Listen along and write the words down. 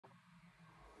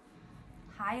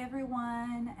Hi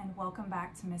everyone, and welcome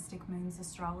back to Mystic Moons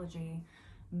Astrology.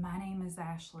 My name is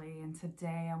Ashley, and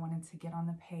today I wanted to get on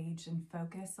the page and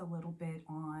focus a little bit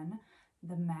on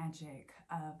the magic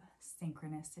of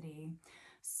synchronicity.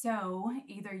 So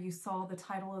either you saw the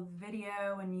title of the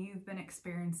video and you've been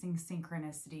experiencing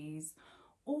synchronicities,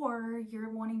 or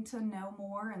you're wanting to know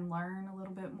more and learn a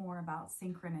little bit more about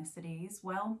synchronicities.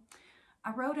 Well,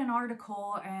 I wrote an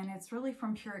article and it's really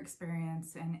from pure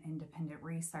experience and independent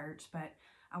research, but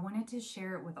I wanted to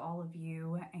share it with all of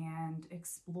you and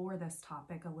explore this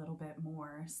topic a little bit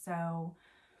more. So,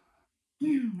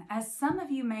 as some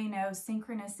of you may know,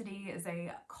 synchronicity is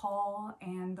a call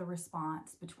and the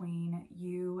response between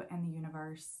you and the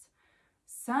universe.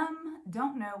 Some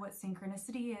don't know what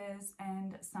synchronicity is,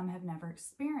 and some have never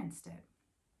experienced it.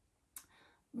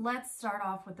 Let's start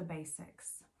off with the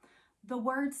basics. The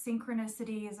word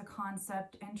synchronicity is a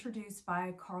concept introduced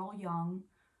by Carl Jung,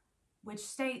 which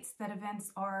states that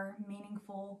events are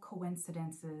meaningful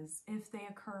coincidences if they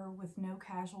occur with no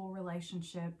causal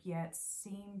relationship yet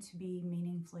seem to be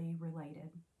meaningfully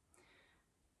related.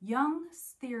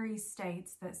 Jung's theory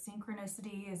states that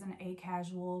synchronicity is an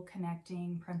acausal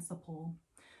connecting principle.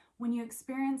 When you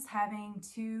experience having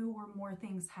two or more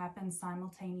things happen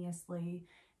simultaneously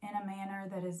in a manner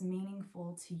that is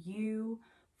meaningful to you,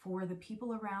 for the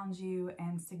people around you,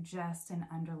 and suggest an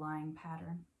underlying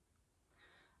pattern.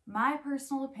 My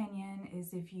personal opinion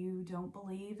is if you don't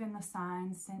believe in the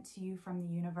signs sent to you from the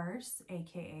universe,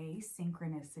 aka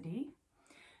synchronicity,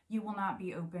 you will not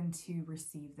be open to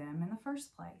receive them in the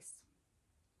first place.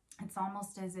 It's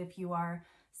almost as if you are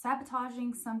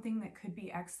sabotaging something that could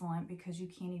be excellent because you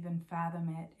can't even fathom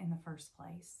it in the first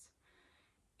place.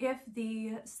 If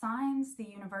the signs the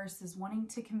universe is wanting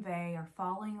to convey are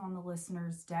falling on the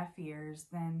listener's deaf ears,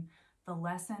 then the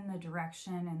lesson, the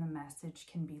direction, and the message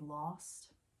can be lost.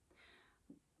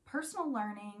 Personal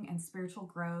learning and spiritual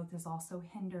growth is also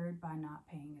hindered by not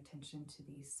paying attention to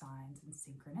these signs and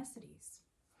synchronicities.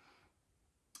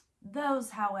 Those,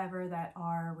 however, that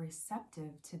are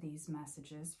receptive to these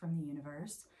messages from the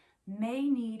universe may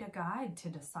need a guide to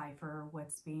decipher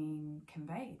what's being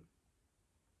conveyed.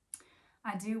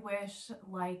 I do wish,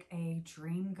 like a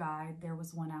dream guide, there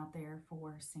was one out there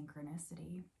for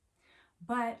synchronicity.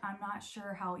 But I'm not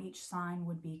sure how each sign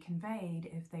would be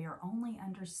conveyed if they are only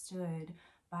understood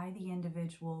by the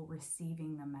individual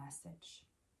receiving the message.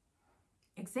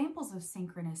 Examples of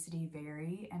synchronicity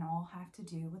vary and all have to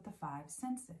do with the five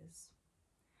senses.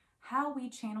 How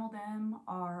we channel them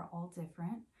are all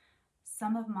different.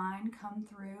 Some of mine come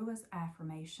through as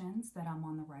affirmations that I'm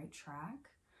on the right track,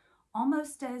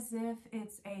 almost as if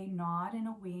it's a nod and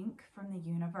a wink from the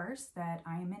universe that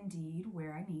I am indeed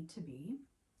where I need to be.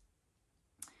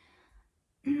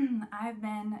 I've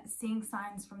been seeing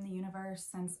signs from the universe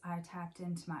since I tapped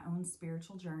into my own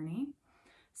spiritual journey.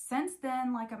 Since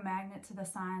then, like a magnet to the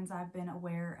signs, I've been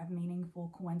aware of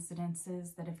meaningful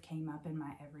coincidences that have came up in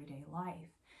my everyday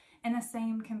life. And the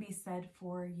same can be said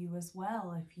for you as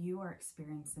well if you are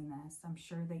experiencing this. I'm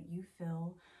sure that you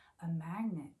feel a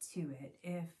magnet to it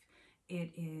if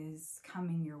it is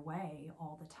coming your way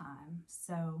all the time.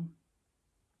 So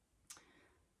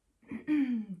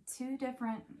two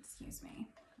different, excuse me,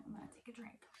 I'm going to take a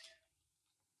drink.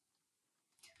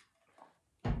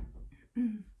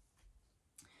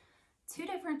 Two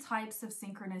different types of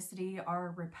synchronicity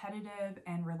are repetitive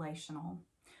and relational.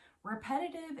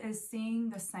 Repetitive is seeing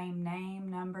the same name,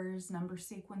 numbers, number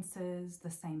sequences,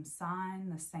 the same sign,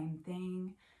 the same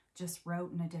thing, just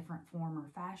wrote in a different form or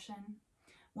fashion.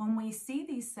 When we see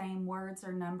these same words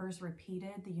or numbers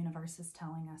repeated, the universe is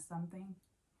telling us something.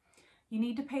 You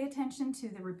need to pay attention to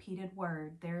the repeated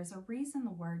word. There is a reason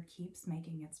the word keeps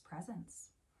making its presence.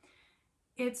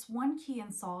 It's one key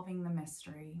in solving the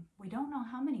mystery. We don't know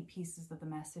how many pieces of the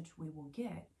message we will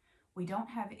get. We don't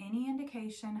have any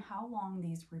indication how long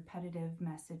these repetitive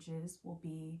messages will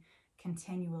be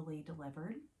continually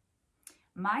delivered.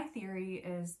 My theory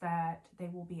is that they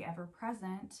will be ever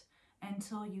present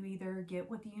until you either get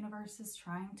what the universe is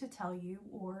trying to tell you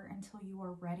or until you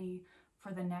are ready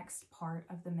for the next part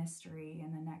of the mystery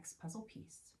and the next puzzle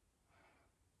piece.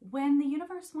 When the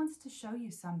universe wants to show you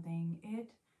something,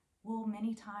 it will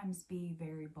many times be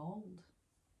very bold.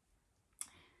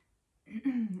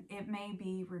 It may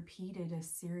be repeated a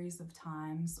series of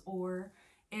times, or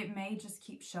it may just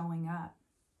keep showing up.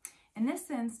 In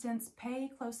this instance, pay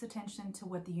close attention to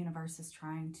what the universe is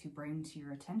trying to bring to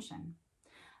your attention.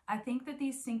 I think that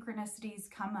these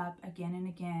synchronicities come up again and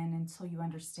again until you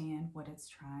understand what it's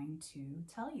trying to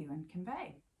tell you and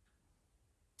convey.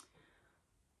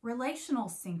 Relational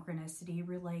synchronicity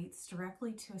relates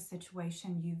directly to a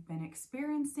situation you've been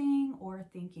experiencing or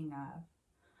thinking of.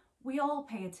 We all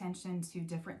pay attention to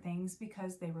different things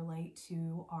because they relate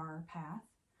to our path.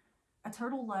 A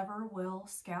turtle lover will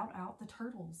scout out the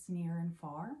turtles near and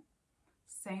far.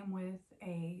 Same with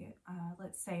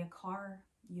let's say a car.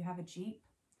 You have a Jeep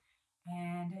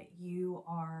and you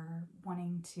are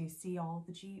wanting to see all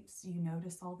the Jeeps. You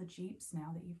notice all the Jeeps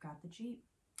now that you've got the Jeep.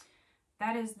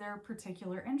 That is their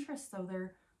particular interest, so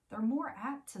they're more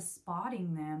apt to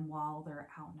spotting them while they're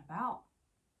out and about.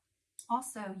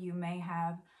 Also, you may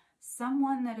have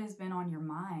someone that has been on your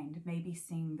mind, maybe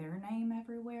seeing their name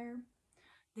everywhere.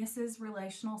 This is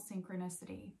relational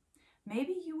synchronicity.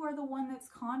 Maybe you are the one that's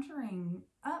conjuring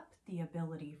up the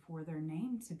ability for their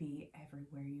name to be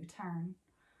everywhere you turn.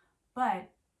 But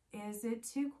is it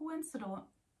too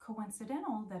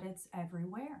coincidental that it's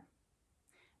everywhere?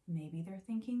 Maybe they're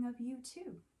thinking of you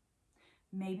too.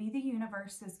 Maybe the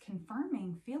universe is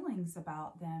confirming feelings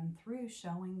about them through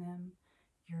showing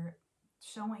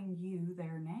you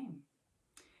their name.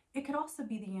 It could also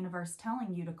be the universe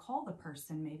telling you to call the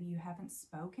person. Maybe you haven't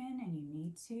spoken and you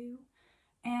need to.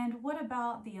 And what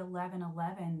about the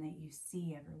 1111 that you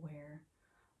see everywhere?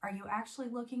 Are you actually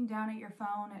looking down at your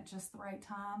phone at just the right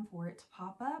time for it to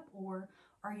pop up? Or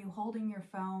are you holding your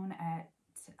phone at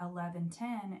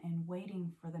 11:10 and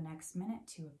waiting for the next minute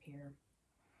to appear?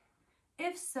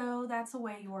 If so, that's a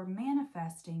way you're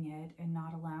manifesting it and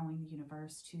not allowing the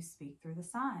universe to speak through the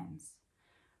signs.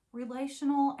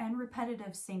 Relational and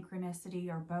repetitive synchronicity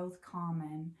are both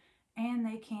common, and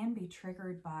they can be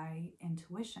triggered by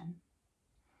intuition.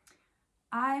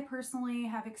 I personally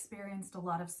have experienced a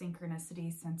lot of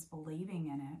synchronicity since believing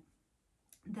in it.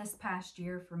 This past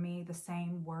year for me, the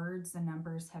same words and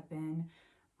numbers have been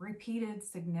repeated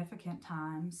significant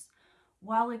times.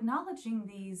 While acknowledging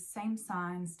these same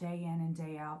signs day in and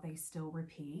day out, they still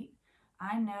repeat.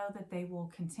 I know that they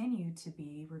will continue to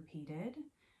be repeated,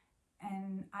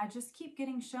 and I just keep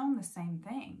getting shown the same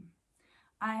thing.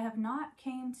 I have not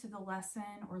came to the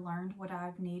lesson or learned what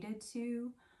I've needed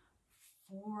to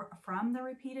from the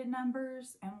repeated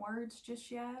numbers and words just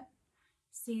yet.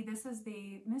 See, this is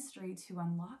the mystery to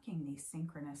unlocking these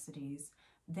synchronicities.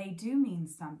 They do mean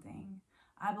something.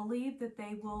 I believe that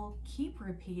they will keep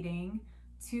repeating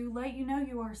to let you know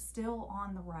you are still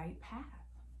on the right path.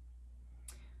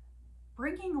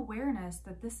 Bringing awareness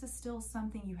that this is still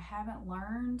something you haven't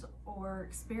learned or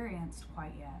experienced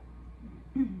quite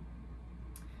yet.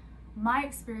 My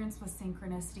experience with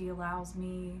synchronicity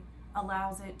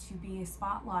allows it to be a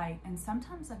spotlight and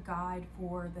sometimes a guide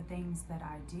for the things that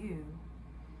I do.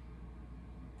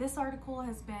 This article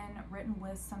has been written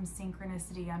with some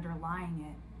synchronicity underlying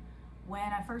it.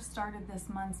 When I first started this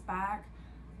months back,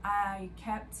 I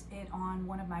kept it on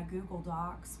one of my Google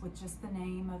Docs with just the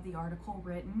name of the article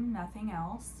written, nothing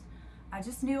else. I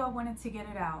just knew I wanted to get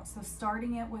it out, so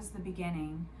starting it was the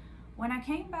beginning. When I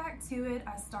came back to it,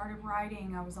 I started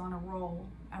writing. I was on a roll.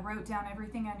 I wrote down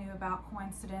everything I knew about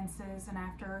coincidences, and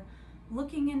after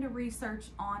looking into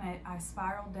research on it, I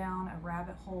spiraled down a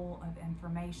rabbit hole of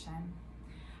information.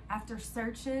 After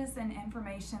searches and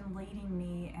information leading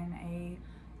me in a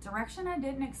direction I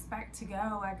didn't expect to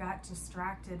go, I got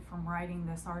distracted from writing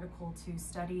this article to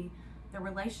study the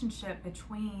relationship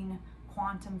between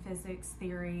quantum physics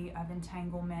theory of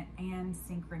entanglement and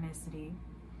synchronicity.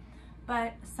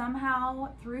 But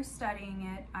somehow, through studying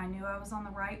it, I knew I was on the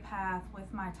right path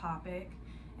with my topic.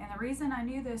 And the reason I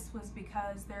knew this was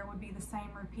because there would be the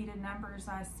same repeated numbers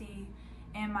I see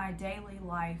in my daily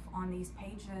life on these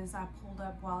pages I pulled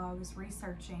up while I was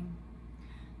researching.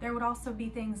 There would also be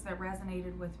things that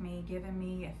resonated with me, giving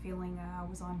me a feeling I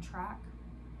was on track.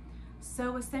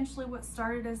 So essentially what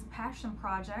started as a passion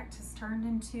project has turned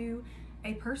into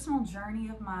a personal journey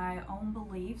of my own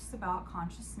beliefs about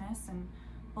consciousness and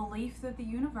belief that the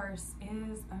universe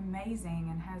is amazing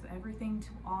and has everything to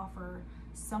offer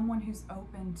someone who's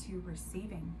open to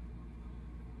receiving.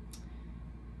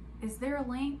 Is there a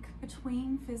link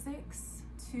between physics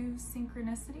to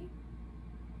synchronicity?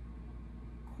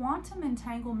 Quantum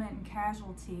entanglement and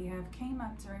casualty have came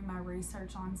up during my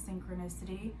research on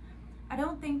synchronicity. I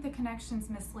don't think the connection's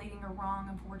misleading or wrong.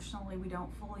 Unfortunately, we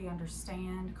don't fully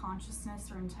understand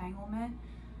consciousness or entanglement.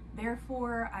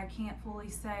 Therefore, I can't fully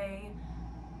say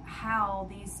how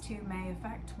these two may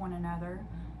affect one another.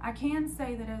 I can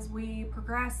say that as we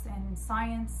progress in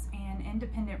science and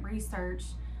independent research,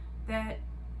 that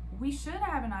we should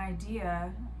have an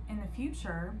idea in the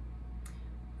future.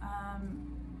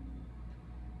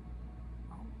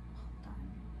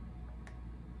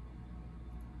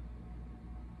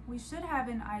 We should have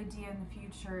an idea in the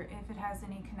future if it has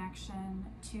any connection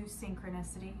to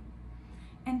synchronicity.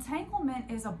 Entanglement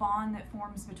is a bond that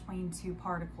forms between two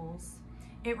particles.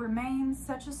 It remains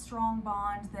such a strong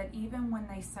bond that even when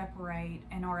they separate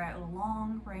and are at a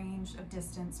long range of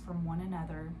distance from one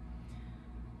another,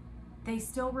 they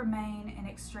still remain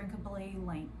inextricably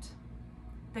linked.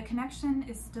 The connection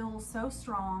is still so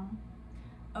strong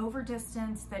over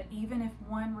distance that even if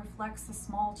one reflects a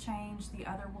small change, the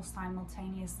other will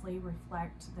simultaneously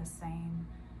reflect the same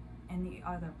in the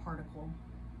other particle.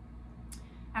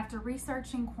 After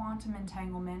researching quantum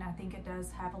entanglement, I think it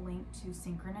does have a link to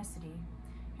synchronicity.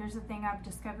 Here's the thing I've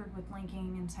discovered with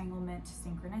linking entanglement to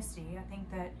synchronicity. I think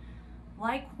that,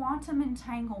 like quantum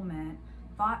entanglement,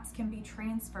 thoughts can be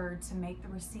transferred to make the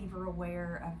receiver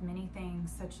aware of many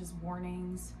things, such as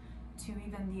warnings, to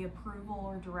even the approval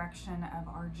or direction of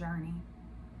our journey.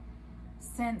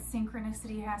 Since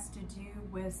synchronicity has to do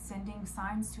with sending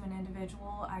signs to an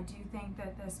individual, I do think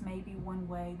that this may be one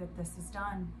way that this is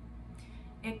done.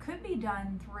 It could be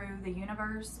done through the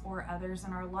universe or others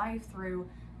in our life through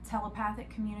telepathic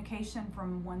communication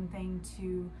from one thing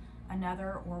to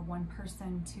another or one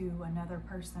person to another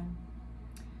person.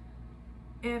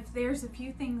 If there's a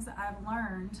few things I've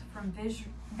learned from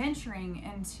venturing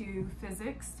into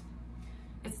physics,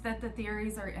 it's that the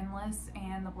theories are endless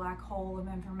and the black hole of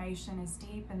information is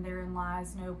deep, and therein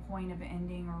lies no point of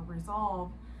ending or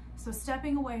resolve. So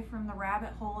stepping away from the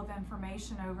rabbit hole of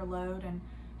information overload and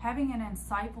having an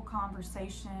insightful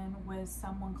conversation with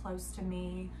someone close to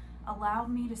me allowed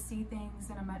me to see things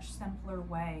in a much simpler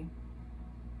way.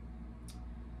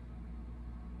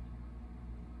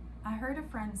 I heard a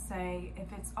friend say,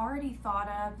 if it's already thought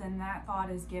of, then that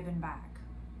thought is given back.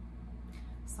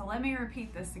 So let me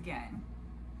repeat this again.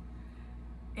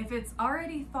 If it's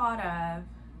already thought of,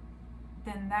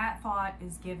 then that thought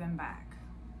is given back.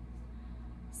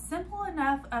 Simple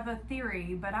enough of a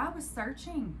theory, but I was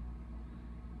searching.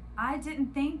 I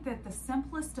didn't think that the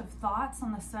simplest of thoughts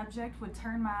on the subject would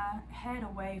turn my head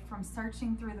away from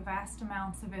searching through the vast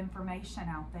amounts of information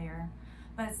out there.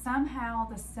 But somehow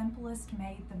the simplest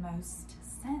made the most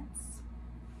sense.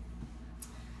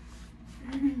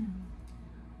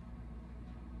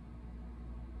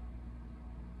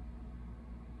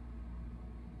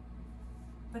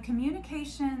 The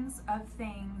communications of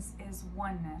things is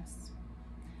oneness.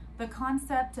 The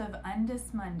concept of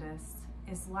undus mundus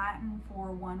is Latin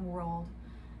for one world.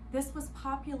 This was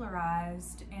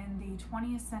popularized in the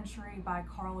 20th century by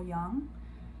Carl Jung.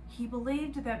 He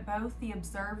believed that both the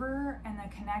observer and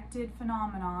the connected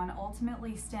phenomenon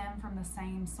ultimately stem from the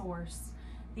same source,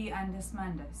 the undus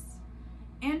mundus.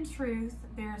 In truth,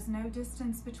 there is no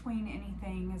distance between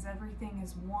anything, as everything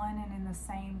is one and in the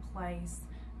same place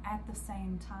at the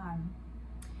same time.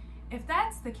 If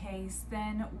that's the case,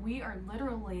 then we are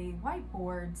literally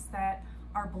whiteboards that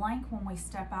are blank when we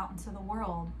step out into the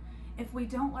world. If we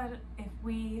don't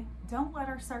let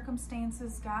our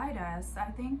circumstances guide us,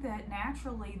 I think that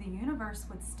naturally the universe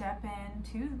would step in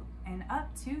to and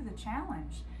up to the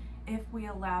challenge if we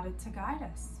allowed it to guide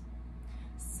us.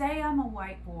 Say I'm a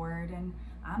whiteboard and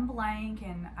I'm blank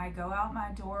and I go out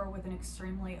my door with an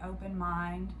extremely open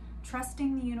mind,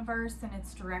 trusting the universe and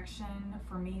its direction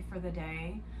for me for the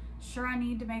day. Sure, I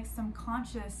need to make some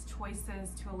conscious choices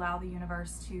to allow the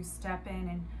universe to step in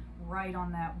and write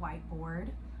on that whiteboard.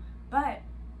 But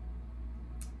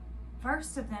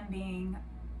first of them being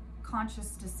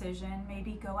conscious decision,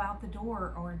 maybe go out the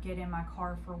door or get in my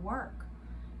car for work.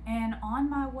 And on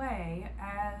my way,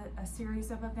 a series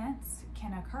of events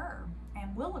can occur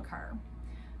and will occur.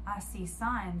 I see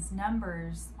signs,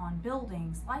 numbers on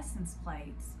buildings, license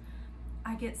plates.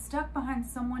 I get stuck behind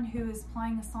someone who is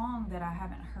playing a song that I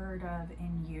haven't heard of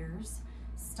in years.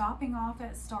 Stopping off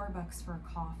at Starbucks for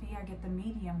coffee, I get the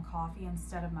medium coffee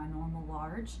instead of my normal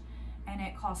large, and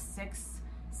it costs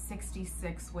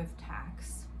 $6.66 with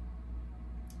tax.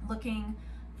 Looking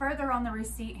further on the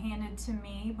receipt handed to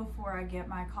me before I get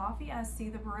my coffee, I see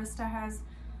the barista has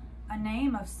a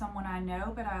name of someone I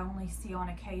know, but I only see on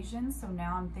occasion. So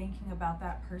now I'm thinking about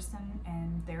that person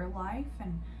and their life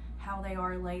and how they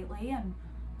are lately. And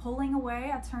pulling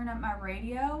away, I turn up my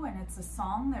radio and it's a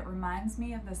song that reminds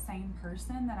me of the same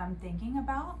person that I'm thinking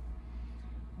about.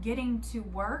 Getting to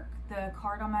work, the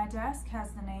card on my desk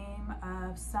has the name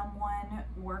of someone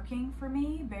working for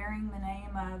me, bearing the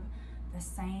name of the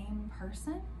same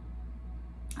person.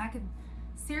 I could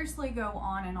seriously go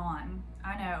on and on.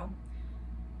 I know.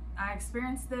 I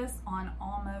experience this on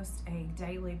almost a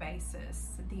daily basis.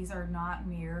 These are not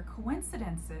mere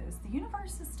coincidences. The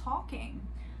universe is talking,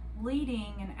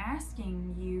 leading and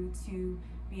asking you to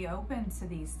be open to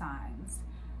these signs.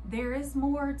 There is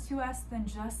more to us than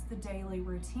just the daily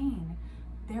routine.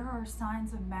 There are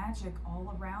signs of magic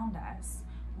all around us.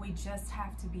 We just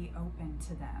have to be open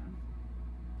to them.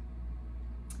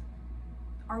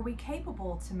 Are we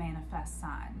capable to manifest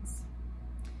signs?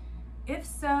 If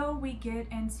so, we get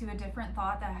into a different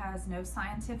thought that has no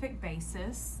scientific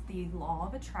basis, the law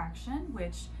of attraction,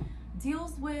 which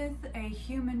deals with a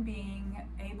human being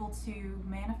able to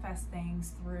manifest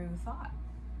things through thought.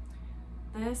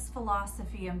 This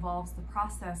philosophy involves the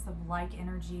process of like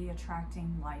energy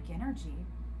attracting like energy.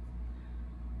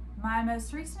 My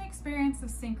most recent experience of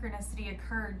synchronicity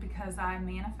occurred because I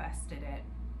manifested it.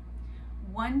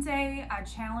 One day, I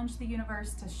challenged the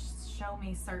universe to show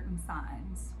me certain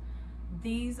signs.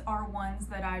 These are ones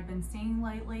that I'd been seeing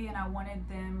lately, and I wanted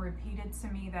them repeated to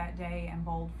me that day in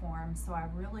bold form. So I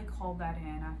really called that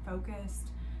in. I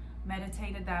focused,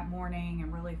 meditated that morning,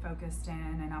 and really focused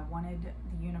in, and I wanted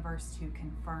the universe to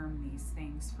confirm these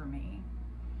things for me.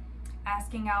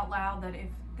 Asking out loud that if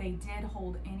they did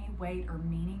hold any weight or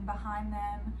meaning behind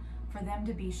them, for them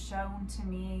to be shown to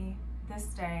me this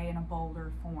day in a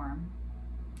bolder form.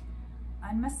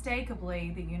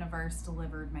 Unmistakably, the universe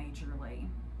delivered majorly.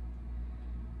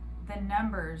 The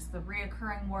numbers, the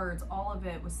reoccurring words, all of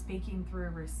it was speaking through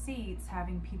receipts,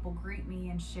 having people greet me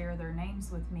and share their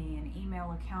names with me, an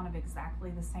email account of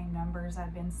exactly the same numbers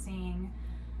I'd been seeing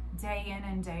day in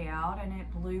and day out, and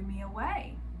it blew me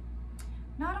away.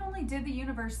 Not only did the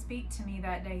universe speak to me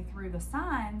that day through the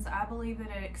signs, I believe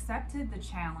that it accepted the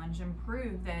challenge and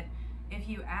proved that if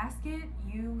you ask it,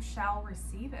 you shall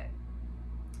receive it.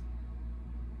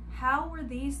 How were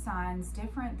these signs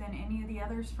different than any of the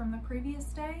others from the previous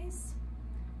days?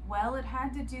 Well, it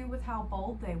had to do with how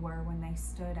bold they were when they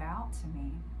stood out to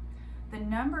me. The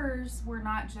numbers were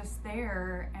not just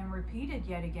there and repeated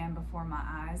yet again before my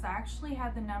eyes. I actually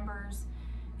had the numbers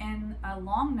in a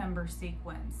long number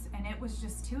sequence, and it was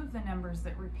just two of the numbers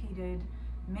that repeated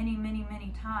many, many,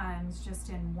 many times just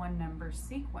in one number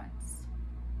sequence.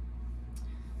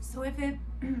 So if it,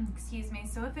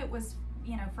 so if it was,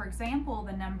 for example,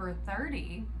 the number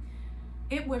 30,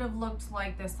 it would have looked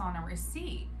like this on a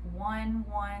receipt. 1,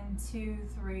 1, 2,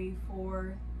 3,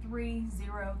 4, 3,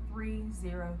 0, 3,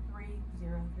 0, 3,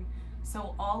 0, 3.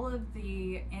 So all of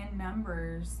the end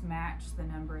numbers match the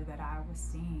number that I was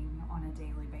seeing on a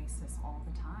daily basis all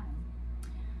the time.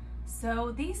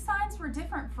 So these signs were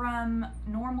different from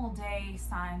normal day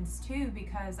signs too,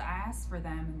 because I asked for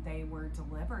them and they were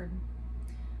delivered.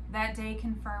 That day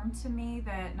confirmed to me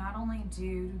that not only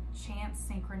do chance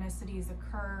synchronicities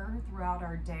occur throughout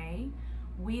our day,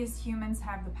 we as humans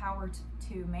have the power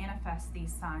to manifest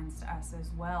these signs to us as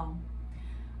well.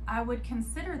 I would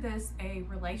consider this a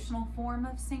relational form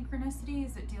of synchronicity,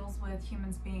 as it deals with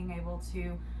humans being able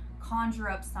to conjure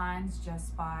up signs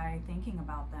just by thinking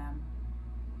about them.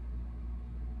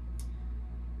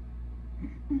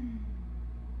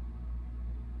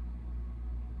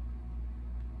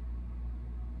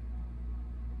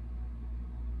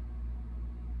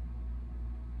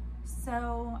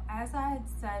 So, as I had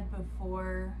said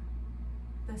before,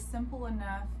 the simple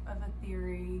enough of a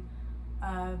theory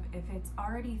of if it's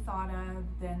already thought of,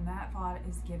 then that thought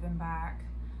is given back.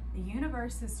 The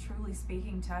universe is truly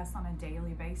speaking to us on a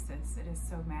daily basis. It is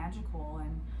so magical,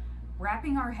 and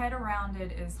wrapping our head around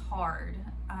it is hard.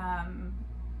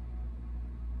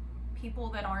 People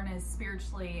that aren't as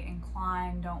spiritually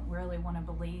inclined don't really want to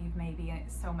believe maybe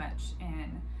so much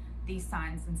in these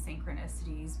signs and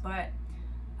synchronicities, but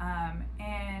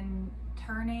and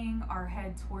turning our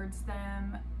head towards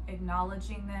them,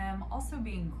 acknowledging them, also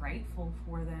being grateful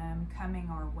for them coming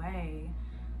our way,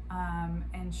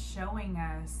 and showing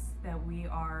us that we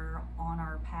are on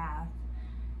our path,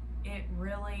 it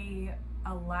really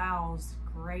allows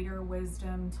greater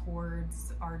wisdom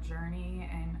towards our journey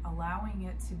and allowing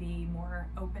it to be more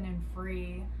open and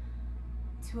free,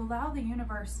 to allow the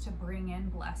universe to bring in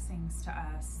blessings to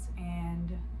us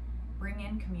and bring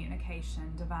in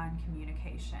communication, divine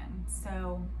communication.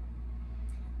 So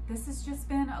this has just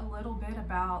been a little bit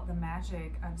about the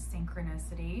magic of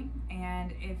synchronicity.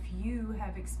 And if you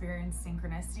have experienced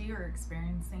synchronicity or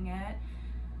experiencing it,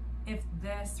 if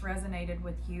this resonated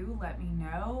with you, let me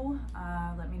know.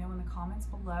 Let me know in the comments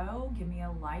below. Give me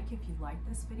a like if you liked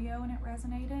this video and it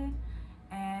resonated.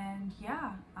 And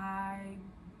yeah, I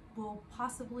will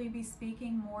possibly be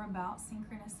speaking more about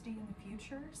synchronicity in the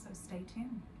future, so stay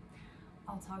tuned.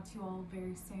 I'll talk to you all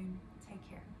very soon. Take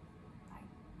care.